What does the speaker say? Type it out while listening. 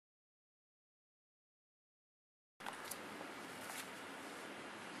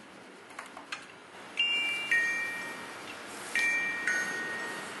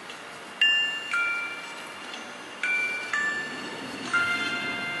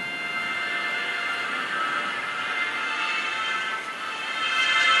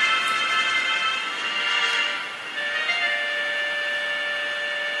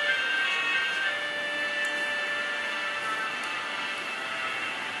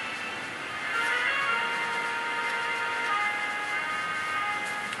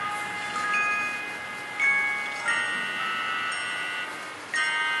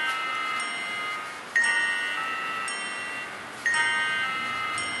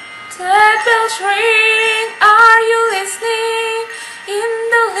Sleigh bells ring, are you listening? In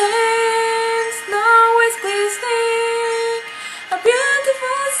the lane, snow is glistening. A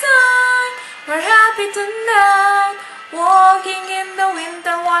beautiful sight, we're happy tonight, walking in the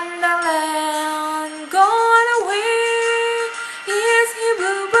winter wonderland. Gone away is he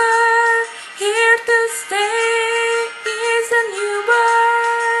bluebird, here to stay is a new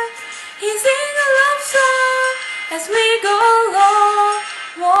bird. He sings a love song as we go along,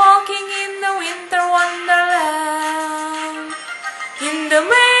 walking in the winter wonderland. In the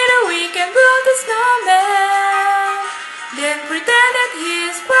meadow we can build a snowman, then pretend that he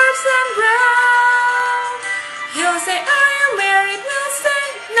is person brown. He'll say, are you married? We'll say,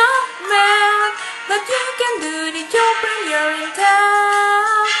 no man, but you can do the job when you're in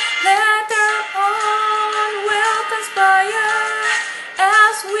town. Later on we'll conspire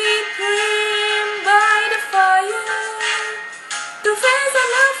as we dream by the fire, to face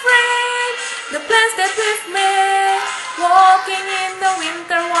unafraid the plans that we've made, walking in the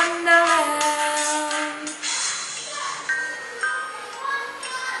winter wonderland.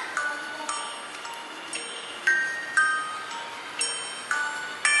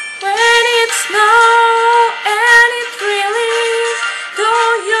 When it snows and it really,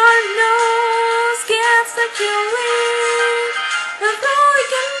 though your nose gets a chilling, but though we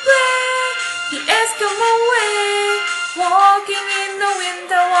can play the Eskimo way, walking in the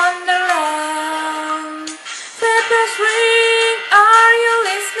winter wonderland. Sleigh ring, are you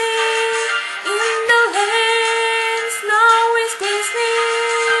listening? In the lane, snow is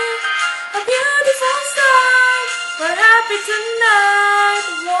glistening. A beautiful sight, we're happy tonight,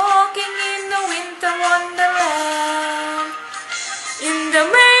 walking in the winter wonderland. In the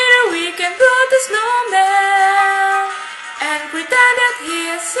meadow we can build a snowman, and pretend that he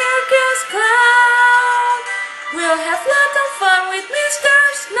is circus clown. We'll have lots of fun with Mr.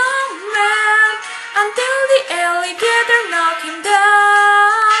 Snowman, until the alligator knock him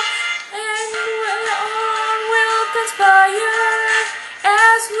down. And we'll conspire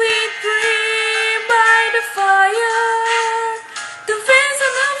as we dream by the fire, to face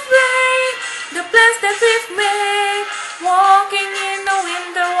unafraid the plans that we've made, walking in the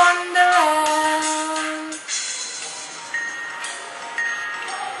winter wonderland.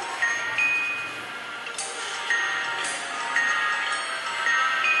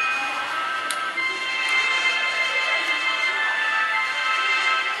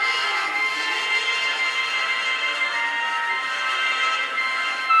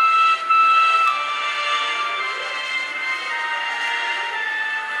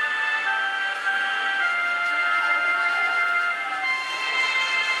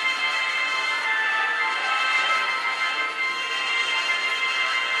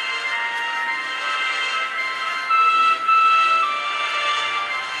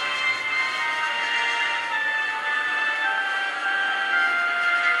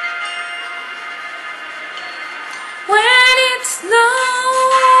 Snow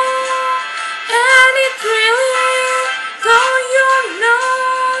and it really, though your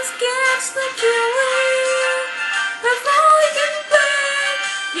nose gets the chilling, before we can play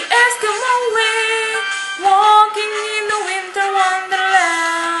the Eskimo way, walking in the winter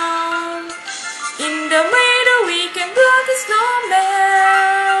wonderland. In the meadow we can build a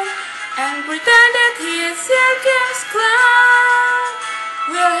snowman, and pretend that he is circus clown.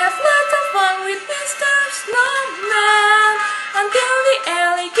 We'll have lots of fun with Mr. Snowman, until the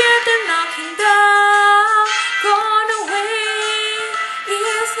alligator knock him down. Gone away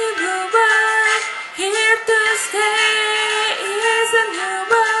is the bluebird, here to stay is a new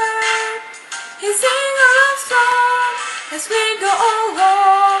bird. He sings a love song as we go along,